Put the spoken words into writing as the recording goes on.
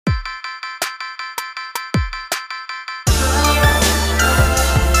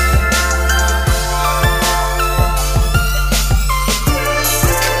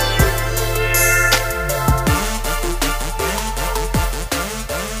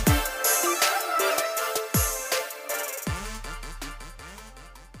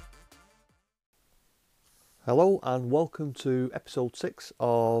Hello and welcome to episode 6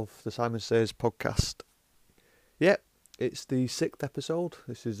 of the Simon Says podcast. Yep, it's the 6th episode.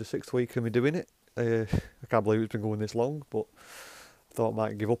 This is the 6th week of me doing it. I can't believe it's been going this long, but I thought I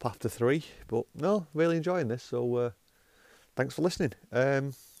might give up after 3. But no, really enjoying this, so thanks for listening.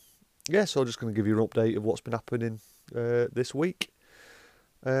 So just going to give you an update of what's been happening this week.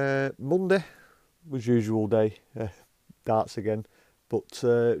 Monday was usual day, darts again, but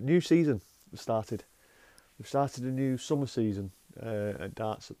new season started. We've started a new summer season at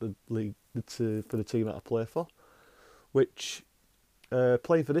darts at the league for the team that I play for. Which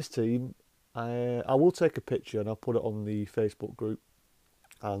playing for this team, I will take a picture and I'll put it on the Facebook group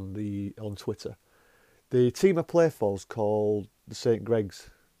and on Twitter. The team I play for is called the St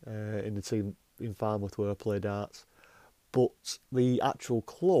Greg's in the team in Farnworth where I play darts. But the actual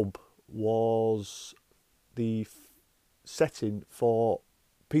club was the setting for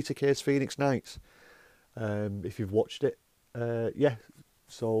Peter Kay's Phoenix Knights. If you've watched it,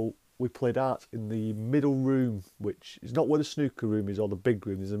 so we played darts in the middle room, which is not where the snooker room is or the big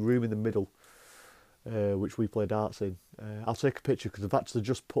room. There's a room in the middle, which we play darts in. I'll take a picture because I've actually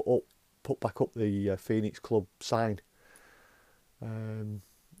just put back up the Phoenix Club sign, and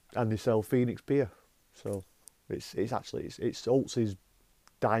they sell Phoenix beer. So it's Olts's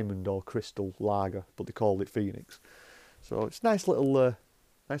Diamond or Crystal Lager, but they call it Phoenix. So it's nice little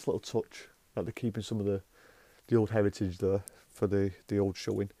touch that they're keeping some of the old heritage there for the old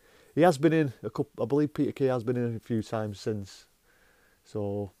showing. He has been in a couple. I believe Peter Kay has been in a few times since.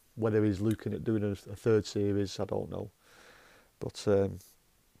 So whether he's looking at doing a third series, I don't know. But so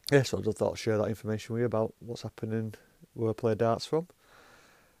I just thought I'd share that information with you about what's happening where I play darts from.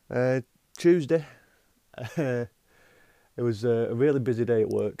 Tuesday, it was a really busy day at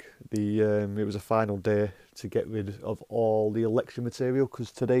work. It was a final day to get rid of all the election material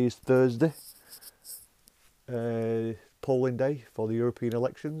because today is Thursday. Polling day for the European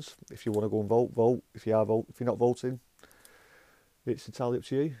elections. If you want to go and vote. If you're not voting, it's entirely up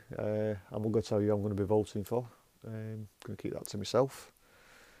to you. I'm not going to tell you who I'm going to be voting for. I'm going to keep that to myself.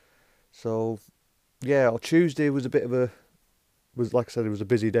 So, Tuesday was like I said, it was a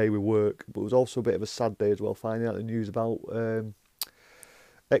busy day with work, but it was also a bit of a sad day as well, finding out the news about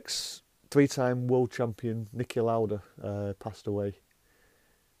ex-3-time world champion Niki Lauda passed away.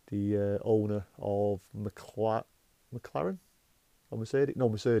 The owner of McLaren or Mercedes? No,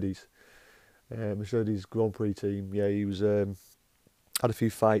 Mercedes. Mercedes Grand Prix team. Yeah, he was had a few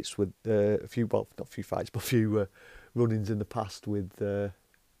fights with not a few fights, but a few run-ins in the past with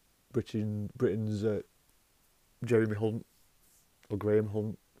Britain's Jeremy Hunt or Graham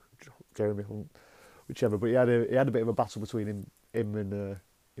Hunt, Jeremy Hunt, whichever. But he had a bit of a battle between him and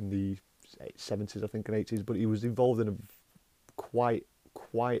in the 70s, I think, and 80s. But he was involved in a quite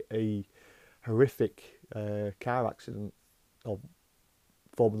a horrific car accident, or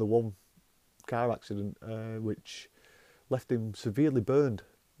Formula One car accident, which left him severely burned,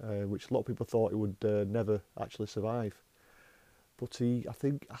 which a lot of people thought he would never actually survive. But I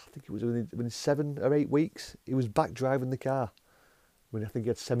think it was within 7 or 8 weeks, he was back driving the car. I think he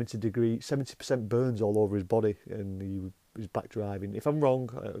had 70% burns all over his body, and he was back driving. If I'm wrong,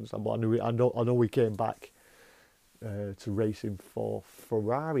 I know he came back to racing for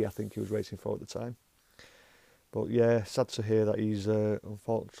Ferrari. I think he was racing for at the time. But yeah, sad to hear that he's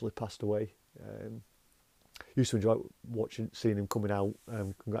unfortunately passed away. Used to enjoy seeing him coming out,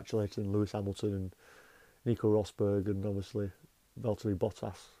 congratulating Lewis Hamilton and Nico Rosberg, and obviously Valtteri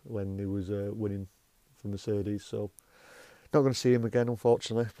Bottas when he was winning for Mercedes. So not going to see him again,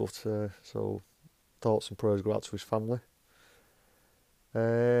 unfortunately. But so thoughts and prayers go out to his family.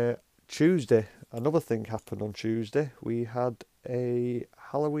 Tuesday, another thing happened on Tuesday. We had a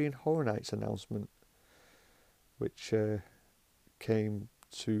Halloween Horror Nights announcement, which came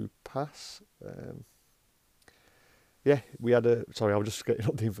to pass. We had sorry, I was just getting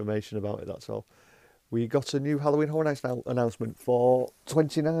up the information about it, that's all. We got a new Halloween Horror Nights announcement for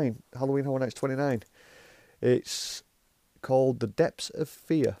Halloween Horror Nights 29. It's called The Depths of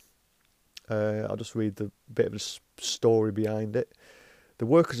Fear. I'll just read the bit of a story behind it. The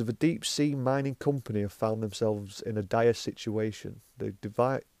workers of a deep-sea mining company have found themselves in a dire situation. They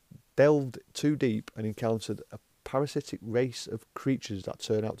delved too deep and encountered a parasitic race of creatures that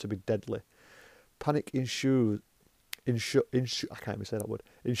turn out to be deadly. Panic ensures as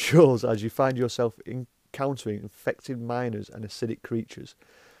you find yourself encountering infected miners and acidic creatures.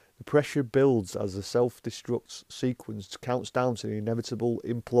 The pressure builds as the self-destruct sequence counts down to the inevitable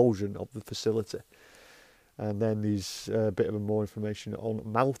implosion of the facility. And then there's a bit of more information on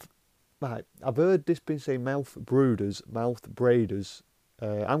mouth. Right, I've heard this been saying mouth brooders, mouth braiders.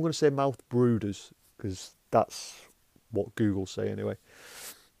 I'm going to say mouth brooders because That's what Google say anyway.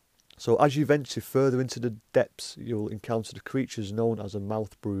 So as you venture further into the depths, you'll encounter the creatures known as the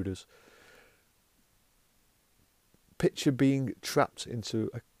mouth brooders. Picture being trapped into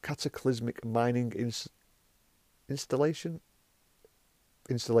a cataclysmic mining installation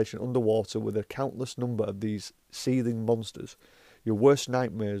underwater with a countless number of these seething monsters. Your worst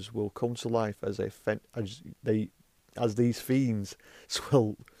nightmares will come to life as these fiends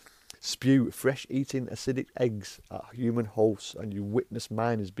will spew fresh-eating acidic eggs at human hosts, and you witness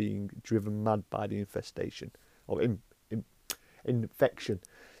miners being driven mad by the infestation or infection.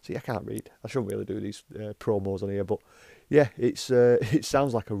 See, I can't read. I shouldn't really do these promos on here, but yeah, it's it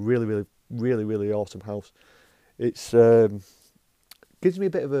sounds like a really awesome house. It's gives me a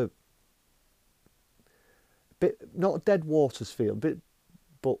bit of a not Dead Waters feel, but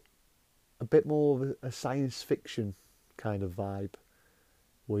a bit more of a science fiction kind of vibe,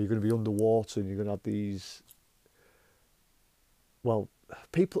 where you're going to be underwater and you're going to have these. Well,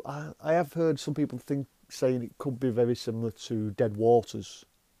 people, I have heard some people saying it could be very similar to Dead Waters,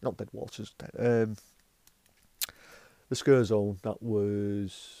 not Dead Waters, the Scare Zone that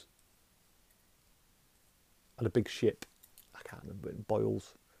was on a big ship. I can't remember, it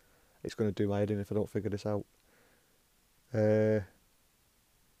boils. It's going to do my head in if I don't figure this out.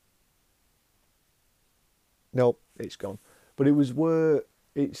 No, it's gone. But it was where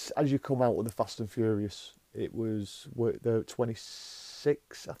it's as you come out of the Fast and Furious. It was the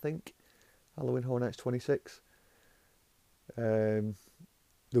 26, I think. Halloween Horror Nights 26. There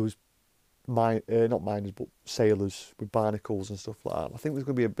was not miners, but sailors with barnacles and stuff like that. I think there's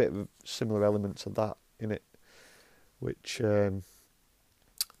going to be a bit of a similar element to that in it, which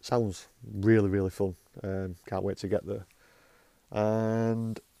sounds really fun. Can't wait to get there.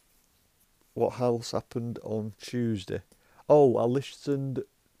 And what else happened on Tuesday? Oh, I listened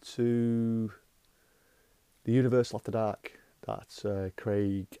to the Universal After Dark that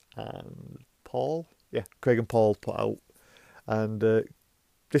Craig and Paul put out. And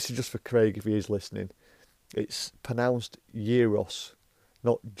this is just for Craig if he is listening. It's pronounced gyros,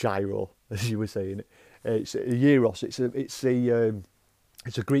 not gyro, as you were saying. It's gyros. It's a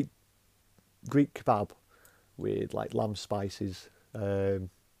Greek kebab with like lamb spices,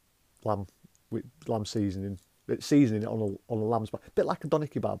 lamb seasoning on a lamb spice, a bit like a doner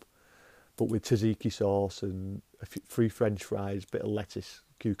kebab, but with tzatziki sauce and three French fries, bit of lettuce,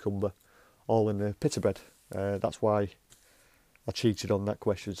 cucumber, all in a pita bread. That's why I cheated on that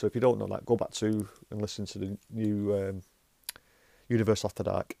question. So if you don't know that, go back to and listen to the new Universe After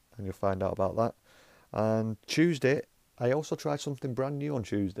Dark, and you'll find out about that. And Tuesday, I also tried something brand new on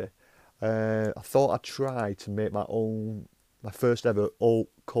Tuesday. I thought I'd try to make my first ever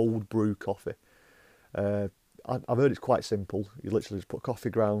cold brew coffee. I've heard it's quite simple. You literally just put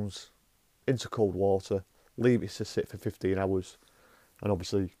coffee grounds into cold water, leave it to sit for 15 hours, and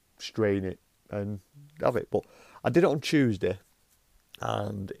obviously strain it and have it. But I did it on Tuesday,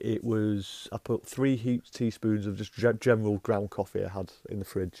 and I put 3 teaspoons of just general ground coffee I had in the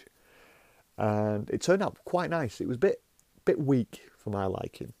fridge, and it turned out quite nice. It was a bit weak for my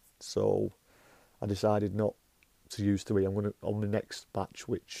liking, so I decided not to use 3. I'm going to on the next batch,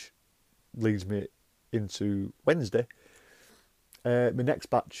 which leads me into Wednesday. My next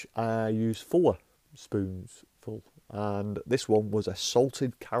batch I used 4 spoons full, and this one was a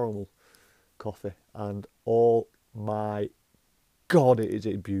salted caramel coffee, and oh my god, is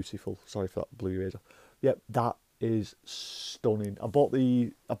it beautiful. Sorry for that, blew your ears off. Yep, that is stunning. I bought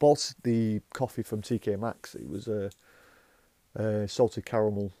the coffee from TK Maxx. It was a salted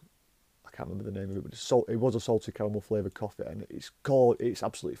caramel. I can't remember the name of it, but it was a salted caramel flavoured coffee, and it's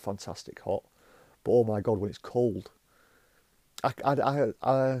absolutely fantastic hot. But oh my god, when it's cold, I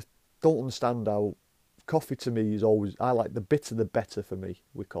don't understand how coffee to me is always. I like the bitter the better for me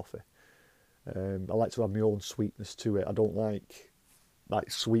with coffee. I like to have my own sweetness to it. I don't like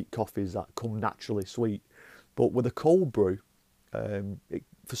sweet coffees that come naturally sweet. But with a cold brew,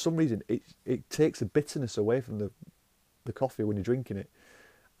 for some reason it takes the bitterness away from the coffee when you're drinking it,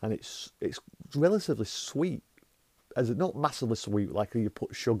 and it's relatively sweet, as it not massively sweet like you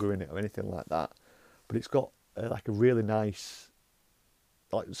put sugar in it or anything like that, but it's got like a really nice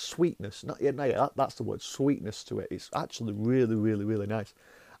like sweetness. That's the word, sweetness to it. It's actually really nice,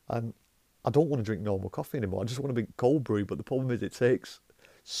 and I don't want to drink normal coffee anymore. I just want to drink cold brew. But the problem is it takes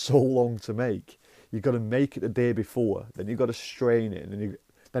so long to make. You've got to make it the day before, then you've got to strain it, and then you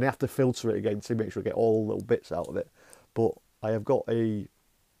have to filter it again to make sure you get all the little bits out of it. But I have got a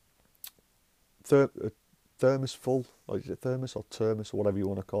thermos full, or is it thermos or thermos or whatever you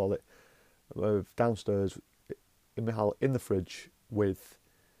want to call it, downstairs in the fridge with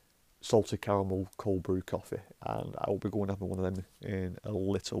salted caramel cold brew coffee, and I will be going having one of them in a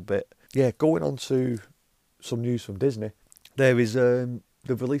little bit. Yeah, going on to some news from Disney. There is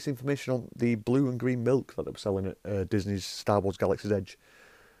they've released information on the blue and green milk that they were selling at Disney's Star Wars Galaxy's Edge,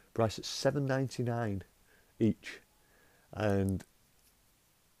 priced at $7.99 each, and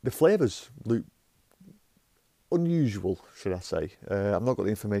the flavours look unusual, should I say. I've not got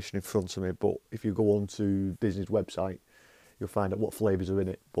the information in front of me, but if you go on to Disney's website, you'll find out what flavours are in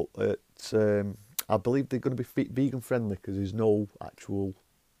it. But I believe they're going to be vegan friendly because there's no actual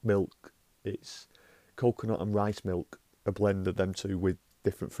milk. It's coconut and rice milk, a blend of them two with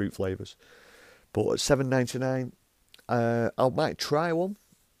different fruit flavours. But at $7.99, I might try one.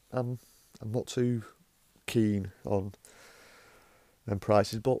 I'm not too keen on them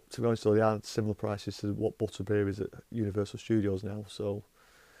prices, but to be honest, though, they are similar prices to what Butterbeer is at Universal Studios now. So,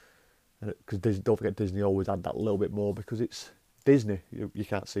 because don't forget, Disney always add that little bit more because it's Disney. You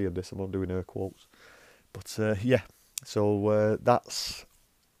can't see in this. I'm not doing air quotes, but yeah. So that's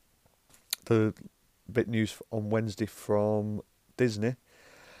the bit news on Wednesday from Disney,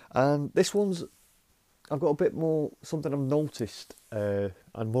 and this one's I've got a bit more something I've noticed,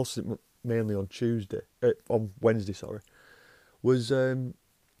 and mostly mainly on Wednesday, sorry. Was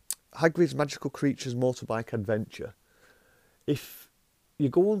Hagrid's Magical Creatures Motorbike Adventure. If you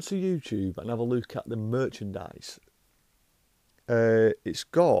go onto YouTube and have a look at the merchandise, it's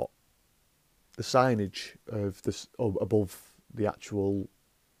got the signage of this above the actual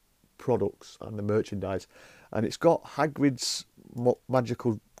products and the merchandise, and it's got Hagrid's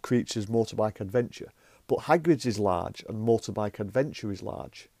Magical Creatures Motorbike Adventure, but Hagrid's is large and Motorbike Adventure is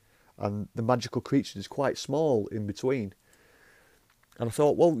large, and the Magical Creatures is quite small in between. And I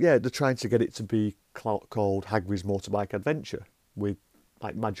thought, well, yeah, they're trying to get it to be called Hagrid's Motorbike Adventure with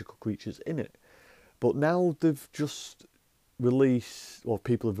like magical creatures in it. But now they've just released, or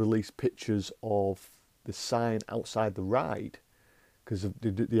people have released pictures of the sign outside the ride because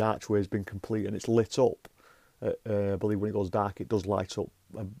the archway has been complete and it's lit up. I believe when it goes dark, it does light up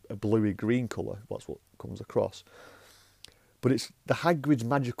a bluey green colour. That's what comes across. But it's the Hagrid's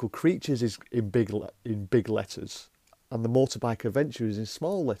Magical Creatures is in big letters, and the Motorbike Adventure is in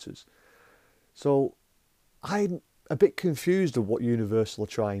small letters. So I'm a bit confused of what Universal are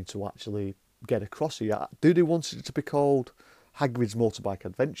trying to actually get across here. Do they want it to be called Hagrid's Motorbike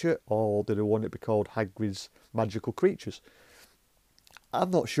Adventure, or do they want it to be called Hagrid's Magical Creatures?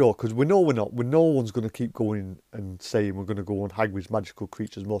 I'm not sure, because we know no one's going to keep going and saying we're going to go on Hagrid's Magical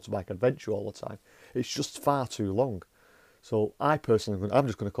Creatures Motorbike Adventure all the time. It's just far too long. So I'm just going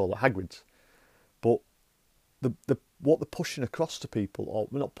to call it Hagrid's. But what they're pushing across to people, or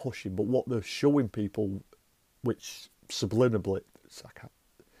not pushing, but what they're showing people, which subliminally,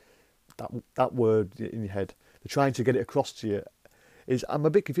 that word in your head, they're trying to get it across to you, is I'm a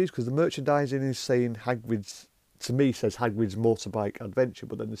bit confused because the merchandising is saying Hagrid's, to me says Hagrid's Motorbike Adventure,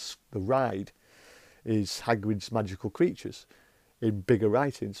 but then the ride is Hagrid's Magical Creatures in bigger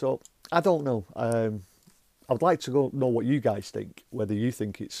writing. So I don't know. I'd like to know what you guys think. Whether you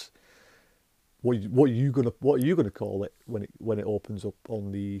think it's what are you gonna call it when it opens up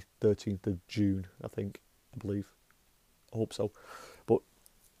on the 13th of June? I believe. I hope so. But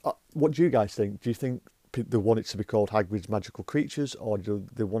what do you guys think? Do you think they want it to be called Hagrid's Magical Creatures, or do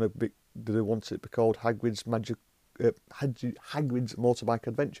they want it to be called Hagrid's Hagrid's Motorbike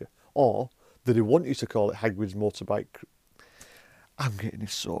Adventure, or do they want you to call it Hagrid's Motorbike? I'm getting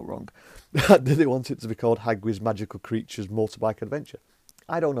this so wrong. Do they want it to be called Hagrid's Magical Creatures Motorbike Adventure?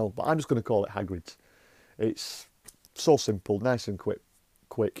 I don't know, but I'm just going to call it Hagrid's. It's so simple, nice and quick.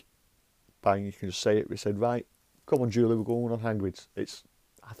 Bang, you can just say it. We said, right, come on, Julie, we're going on Hagrid's.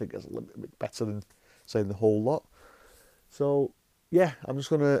 I think it's a little bit better than saying the whole lot. So, yeah, I'm just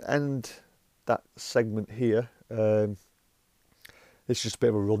going to end that segment here. It's just a bit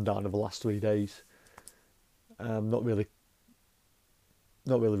of a rundown of the last 3 days. Not really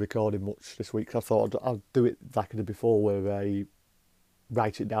recording much this week. I thought I'll do it like I did before, where I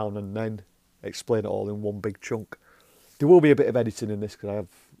write it down and then explain it all in one big chunk. There will be a bit of editing in this because I have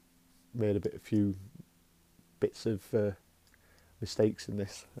made a few bits of mistakes in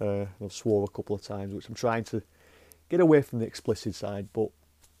this. I've swore a couple of times, which I'm trying to get away from the explicit side, but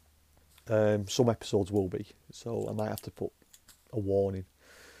some episodes will be, so I might have to put a warning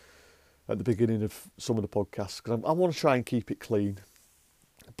at the beginning of some of the podcasts because I want to try and keep it clean.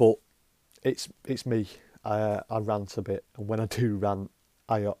 But it's me. I rant a bit, and when I do rant,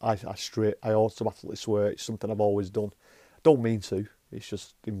 I automatically swear. It's something I've always done. Don't mean to. It's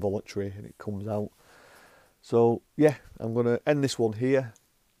just involuntary, and it comes out. So yeah, I'm gonna end this one here,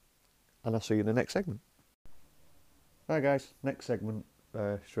 and I'll see you in the next segment. Hi guys, next segment.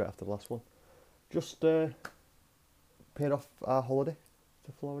 straight after the last one. Just paid off our holiday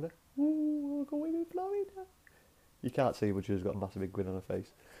to Florida. Ooh, we're going to Florida. You can't see, but she's got a massive big grin on her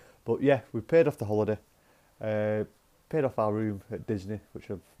face. But yeah, we paid off the holiday. Paid off our room at Disney,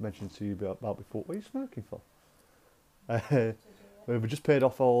 which I've mentioned to you about before. What are you smirking for? We just paid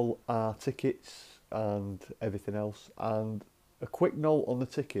off all our tickets and everything else. And a quick note on the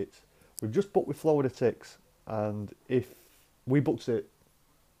tickets. We've just booked with Florida Tix, and if we booked it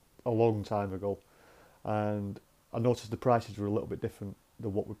a long time ago, and I noticed the prices were a little bit different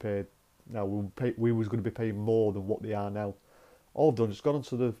than what we paid. Now we was going to be paying more than what they are now. All I've done is gone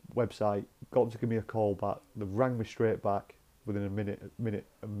onto the website, got them to give me a call back. They've rang me straight back within a minute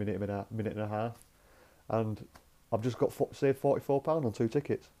and a half, and I've just got saved £44 on 2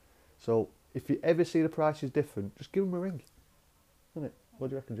 tickets. So if you ever see the prices different, just give them a ring. Isn't it? What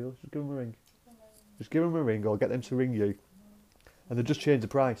do you reckon, Jules? Just give them a ring. Just give them a ring, or get them to ring you, and they just change the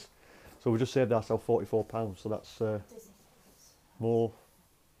price. So we just saved ourselves £44. So that's more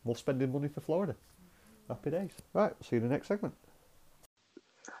spending money for Florida. Happy days. Right, see you in the next segment.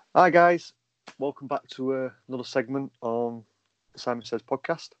 Hi guys, welcome back to another segment on the Simon Says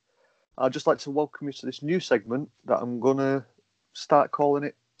podcast. I'd just like to welcome you to this new segment that I'm going to start calling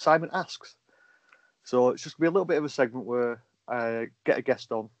it Simon Asks. So it's just going to be a little bit of a segment where I get a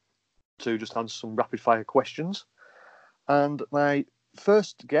guest on to just answer some rapid fire questions. And my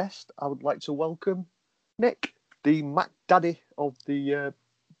first guest, I would like to welcome Nick, the Mac Daddy of the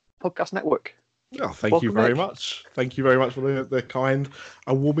podcast network. Oh, thank you very much. Thank you very much for the kind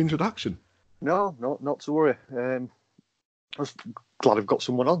and warm introduction. No, not to worry. I was glad I've got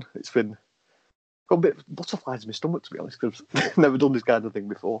someone on. It's got a bit of butterflies in my stomach, to be honest, because I've never done this kind of thing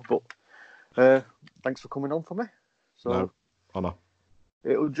before. But thanks for coming on for me. So no, honour.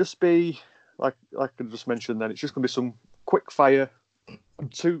 It'll just be, like I just mentioned then, it's just going to be some quick fire,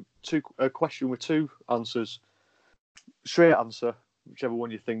 a question with 2 answers, straight answer, whichever one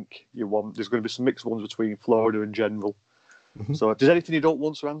you think you want. There's going to be some mixed ones between Florida and general. Mm-hmm. So if there's anything you don't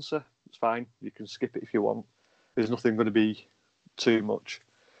want to answer, it's fine. You can skip it if you want. There's nothing going to be too much.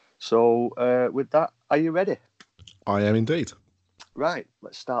 So with that, are you ready? I am indeed. Right,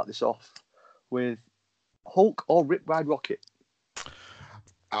 let's start this off with Hulk or Rip Ride Rocket.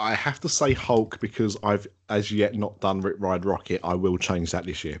 I have to say Hulk because I've as yet not done Rip Ride Rocket. I will change that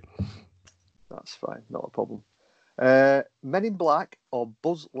this year. That's fine, not a problem. Men in Black or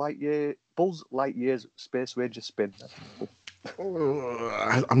Buzz Lightyear's Space Ranger spin?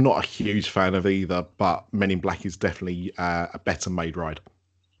 I'm not a huge fan of either, but Men in Black is definitely a better made ride.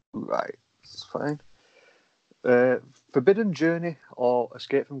 Right, that's fine. Forbidden Journey or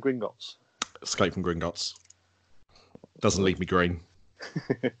Escape from Gringotts? Escape from Gringotts. Doesn't leave me green.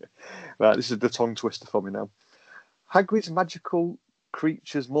 Right, this is the tongue twister for me now. Hagrid's Magical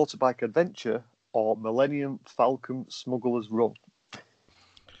Creatures Motorbike Adventure or Millennium Falcon Smuggler's Run?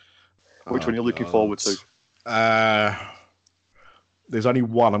 Which one are you looking forward to? There's only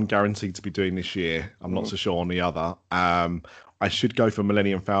one I'm guaranteed to be doing this year. I'm not so sure on the other. I should go for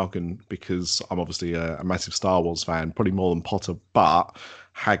Millennium Falcon because I'm obviously a massive Star Wars fan, probably more than Potter, but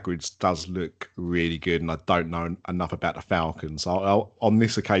Hagrid's does look really good, and I don't know enough about the Falcon. So on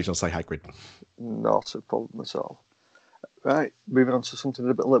this occasion, I'll say Hagrid. Not a problem at all. Right, moving on to something a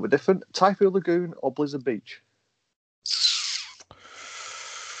little bit different. Typhoon Lagoon or Blizzard Beach?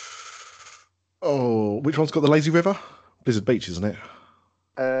 Oh, which one's got the lazy river? Blizzard Beach, isn't it?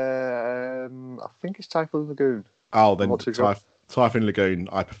 I think it's Typhoon Lagoon. Oh, then Typhoon Lagoon.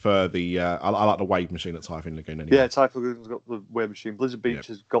 I prefer the. I like the wave machine at Typhoon Lagoon. Anyway. Yeah, Typhoon Lagoon's got the wave machine. Blizzard Beach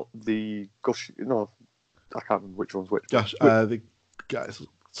has got the gush. No, I can't remember which one's which. Gush.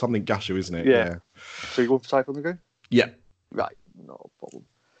 Something Gusher, isn't it? Yeah. So you go for Typhoon Lagoon? Yeah. Right, no problem.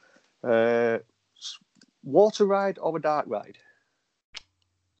 Water ride or a dark ride?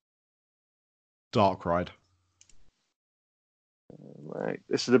 Dark ride. Right,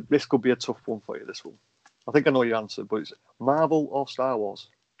 this could be a tough one for you. This one, I think I know your answer, but it's Marvel or Star Wars.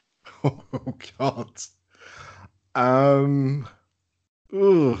 Oh God. Are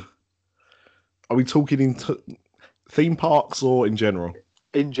we talking in theme parks or in general?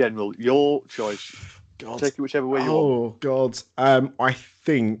 In general, your choice. God. Take it whichever way you want. Oh God. I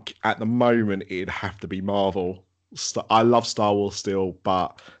think at the moment it'd have to be Marvel. I love Star Wars still,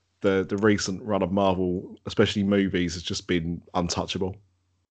 but the recent run of Marvel, especially movies, has just been untouchable.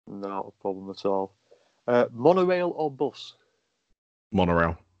 Not a problem at all. Monorail or bus?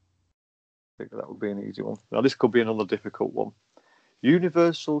 Monorail. I think that would be an easy one. Now this could be another difficult one.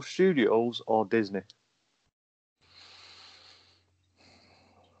 Universal Studios or Disney?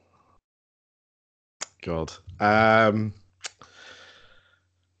 God.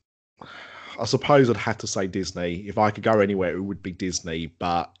 I suppose I'd have to say Disney. If I could go anywhere, it would be Disney.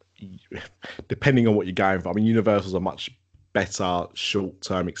 But depending on what you're going for, I mean, Universal's a much better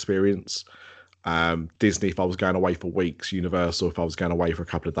short-term experience. Disney, if I was going away for weeks, Universal, if I was going away for a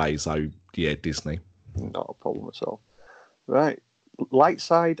couple of days. So, yeah, Disney. Not a problem at all. Right. Light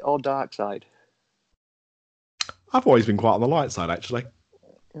side or dark side? I've always been quite on the light side, actually.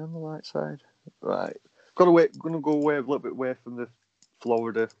 You're on the light side. Right. Gonna go away a little bit away from the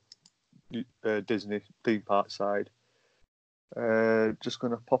Florida Disney theme park side. Just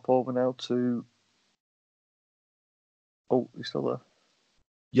gonna pop over now to. Oh, you still there?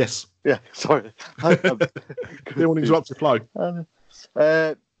 Yes. Yeah. Sorry. Didn't want to interrupt the flow.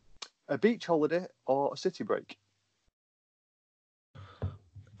 A beach holiday or a city break?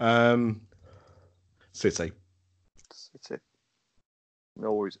 City. City.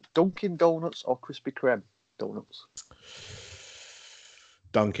 No worries. Dunkin' Donuts or Krispy Kreme donuts?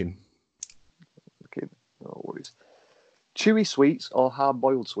 Dunkin'. Okay, no worries. Chewy sweets or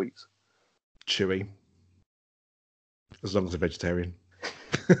hard-boiled sweets? Chewy. As long as they're vegetarian.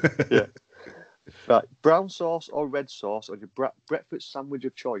 Yeah. Right. Brown sauce or red sauce on your breakfast sandwich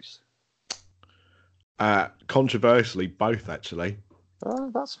of choice? Controversially, both actually.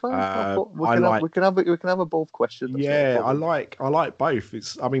 Oh, that's fine. We can have a both question. Yeah, I like both.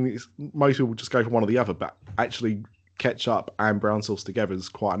 Most people just go for one or the other, but actually ketchup and brown sauce together is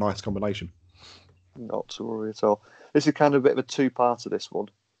quite a nice combination. Not to worry at all. This is kind of a bit of a two-part of this one.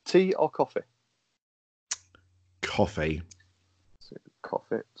 Tea or coffee? Coffee.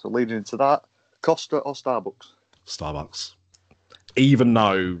 Coffee. So leading into that, Costa or Starbucks? Starbucks. Even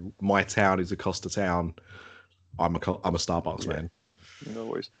though my town is a Costa town, I'm a Starbucks man. No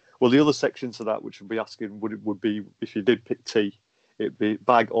worries. Well, the other section to that, which would be asking, would be if you did pick tea, it'd be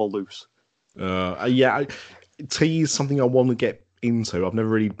bag or loose. Tea is something I want to get into. I've never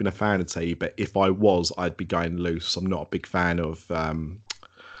really been a fan of tea, but if I was, I'd be going loose. I'm not a big fan of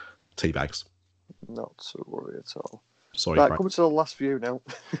tea bags. Not to worry at all. Sorry, right, Frank. coming to the last few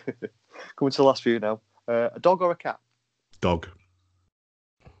now. A dog or a cat? Dog.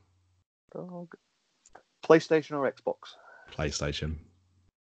 PlayStation or Xbox? PlayStation.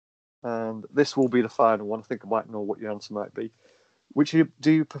 And this will be the final one. I think I might know what your answer might be.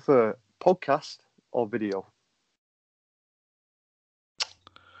 Do you prefer, podcast or video?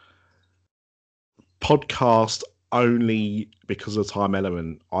 Podcast only because of the time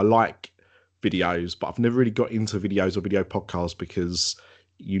element. I like videos, but I've never really got into videos or video podcasts because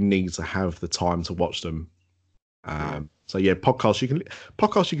you need to have the time to watch them. So yeah, podcasts you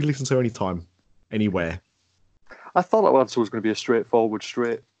can listen to anytime, anywhere. I thought that answer was going to be a straightforward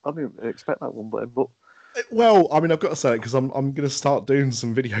straight. I didn't expect that one, but well, I mean, I've got to say it because I'm going to start doing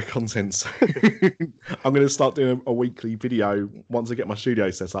some video content. So I'm going to start doing a weekly video once I get my studio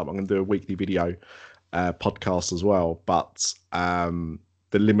set up. I'm going to do a weekly video podcast as well. But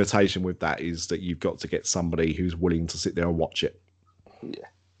the limitation with that is that you've got to get somebody who's willing to sit there and watch it. Yeah.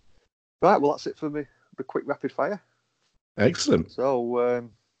 Right. Well, that's it for me. The quick rapid fire. Excellent. So,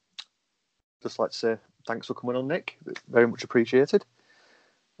 just like to say thanks for coming on, Nick. Very much appreciated.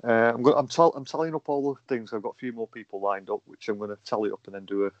 I'm tallying up all the things. I've got a few more people lined up, which I'm going to tally up and then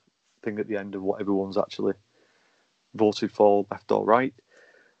do a thing at the end of what everyone's actually voted for, left or right.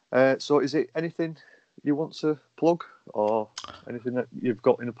 So is it anything you want to plug or anything that you've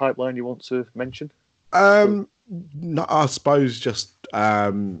got in the pipeline you want to mention? No, I suppose just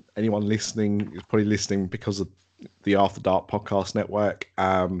anyone listening is probably listening because of the After Dark Podcast Network.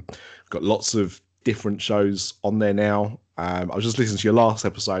 We've got lots of different shows on there now. I was just listening to your last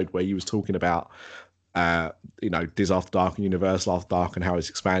episode where you was talking about Diz After Dark and Universal After Dark and how it's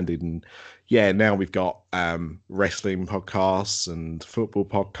expanded. And yeah, now we've got wrestling podcasts and football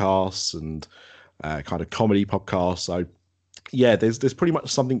podcasts and kind of comedy podcasts. So yeah, there's pretty much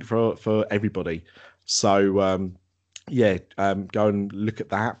something for everybody. So go and look at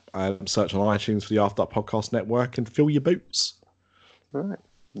that. Search on iTunes for the After Dark Podcast Network and fill your boots. Right.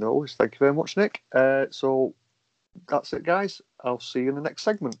 No worries. Thank you very much, Nick. So that's it, guys. I'll see you in the next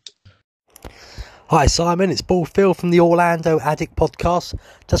segment. Hi Simon, it's Bald Phil from the Orlando Addict Podcast.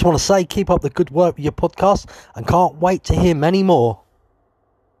 Just want to say keep up the good work with your podcast and can't wait to hear many more.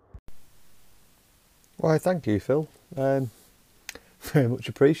 Why, thank you, Phil. Very much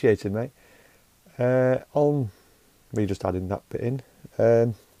appreciated, mate. On me just adding that bit in,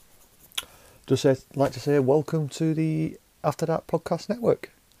 like to say welcome to the After That Podcast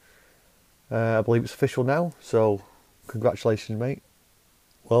Network. I believe it's official now, so congratulations, mate.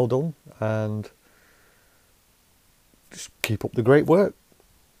 Well done, and just keep up the great work.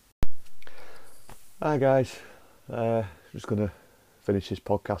 Hi guys, just going to finish this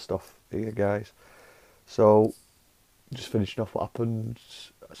podcast off here, guys. So, just finishing off what happened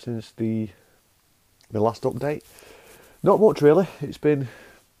since the last update. Not much really. It's been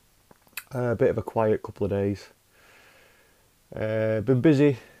a bit of a quiet couple of days. Been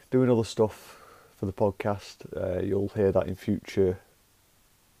busy doing other stuff for the podcast. You'll hear that in future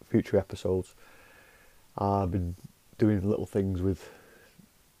episodes. I've been doing little things with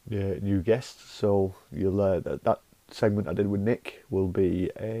new guests, so you'll that segment I did with Nick will be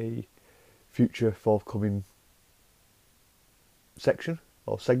a future forthcoming section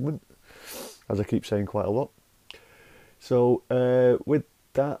or segment, as I keep saying quite a lot. So with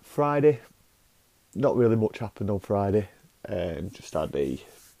that, Friday, not really much happened on Friday. Just had a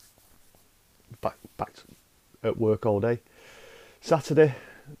back at work all day. Saturday,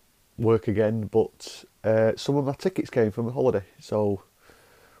 work again, but some of my tickets came from a holiday. So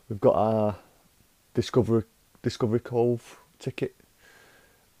we've got our Discovery Cove ticket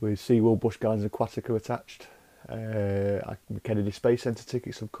with SeaWorld, Busch Gardens and Aquatica attached. Kennedy Space Centre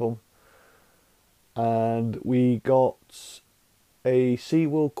tickets have come. And we got a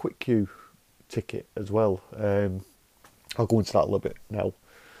SeaWorld Quick Queue ticket as well. I'll go into that a little bit now.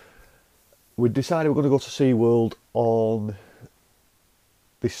 We decided we're going to go to SeaWorld on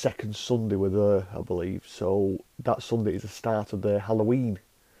the second Sunday we're there, I believe. So that Sunday is the start of the Halloween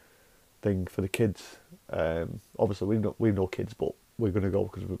thing for the kids. Obviously we've no kids, but we're going to go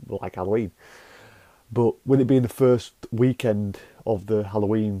because we like Halloween. But with it being the first weekend of the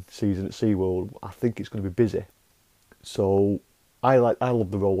Halloween season at SeaWorld, I think it's going to be busy. So I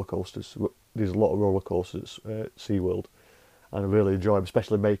love the roller coasters. There's a lot of roller coasters at SeaWorld, and I really enjoy them,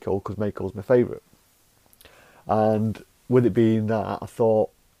 especially Mako, because Mako's my favourite. And with it being that, I thought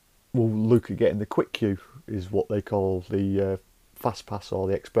we'll look at getting the Quick Queue, is what they call the Fast Pass or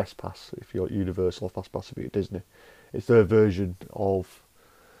the Express Pass if you're at Universal, or Fast Pass if you're at Disney. It's their version of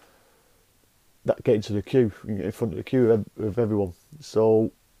that, getting to the queue, in front of the queue of everyone.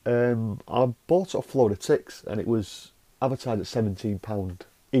 So I bought it off Florida Tix, and it was advertised at £17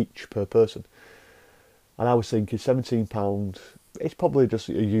 each per person. And I was thinking £17, it's probably just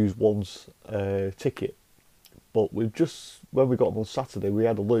a used one's ticket. But when we got them on Saturday, we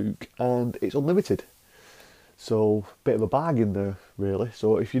had a look, and it's unlimited. So, bit of a bargain there, really.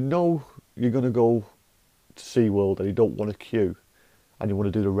 So if you know you're going to go to SeaWorld and you don't want to queue, and you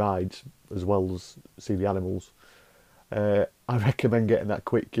want to do the rides as well as see the animals, I recommend getting that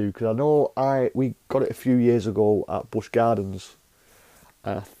Quick Queue, because I know we got it a few years ago at Busch Gardens.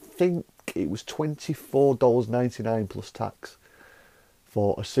 I think it was $24.99 plus tax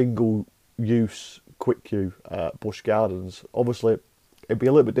for a single use Quick Queue at Busch Gardens. Obviously, it'd be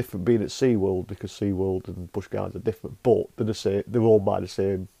a little bit different being at SeaWorld, because SeaWorld and Busch Gardens are different, but they're owned by the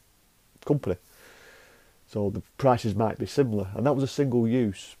same company. So the prices might be similar, and that was a single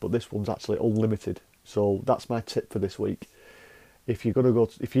use, but this one's actually unlimited. So that's my tip for this week. If you're gonna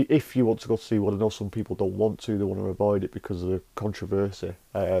if you want to go to SeaWorld, I know some people don't want to; they want to avoid it because of the controversy.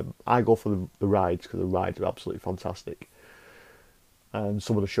 I go for the rides, because the rides are absolutely fantastic, and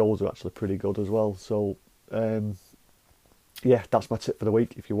some of the shows are actually pretty good as well. So yeah, that's my tip for the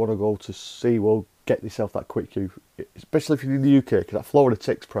week. If you want to go to SeaWorld, get yourself that Quick Queue, especially if you're in the UK, because that Florida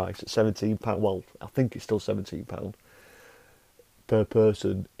Tix price at £17, well, I think it's still £17 per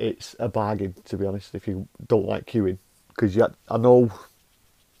person. It's a bargain, to be honest, if you don't like queuing, because I know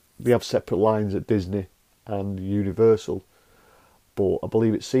they have separate lines at Disney and Universal, but I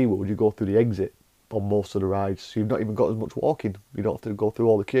believe at SeaWorld you go through the exit on most of the rides, so you've not even got as much walking. You don't have to go through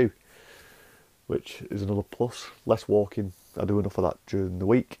all the queue, which is another plus. Less walking. I do enough of that during the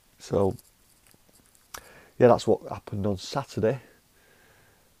week. So yeah, that's what happened on Saturday.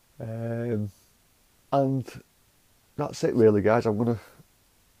 And that's it really, guys. I'm going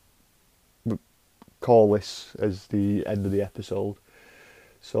to call this as the end of the episode.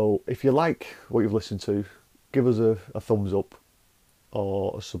 So if you like what you've listened to, give us a thumbs up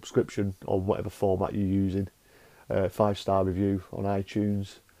or a subscription on whatever format you're using. 5-star review on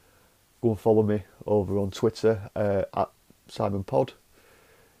iTunes. Go and follow me over on Twitter at SimonPod.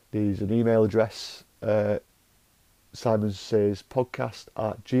 There's an email address,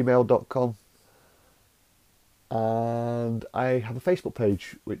 simonsayespodcast@gmail.com. And I have a Facebook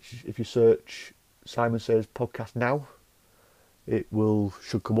page, which if you search Simon Says Podcast Now, it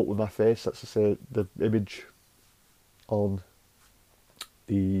should come up with my face. That's to say the image on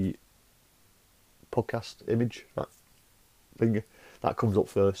the podcast image, that thing, that comes up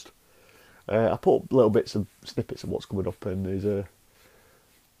first. I put up little snippets of what's coming up, and there's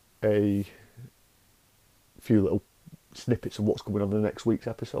a few little snippets of what's coming on the next week's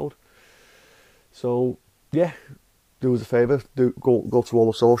episode. So yeah, do us a favour, go to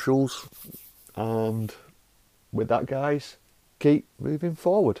all the socials, and with that, guys, keep moving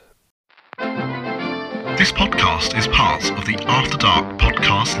forward. This podcast is part of the After Dark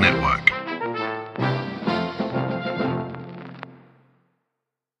Podcast Network.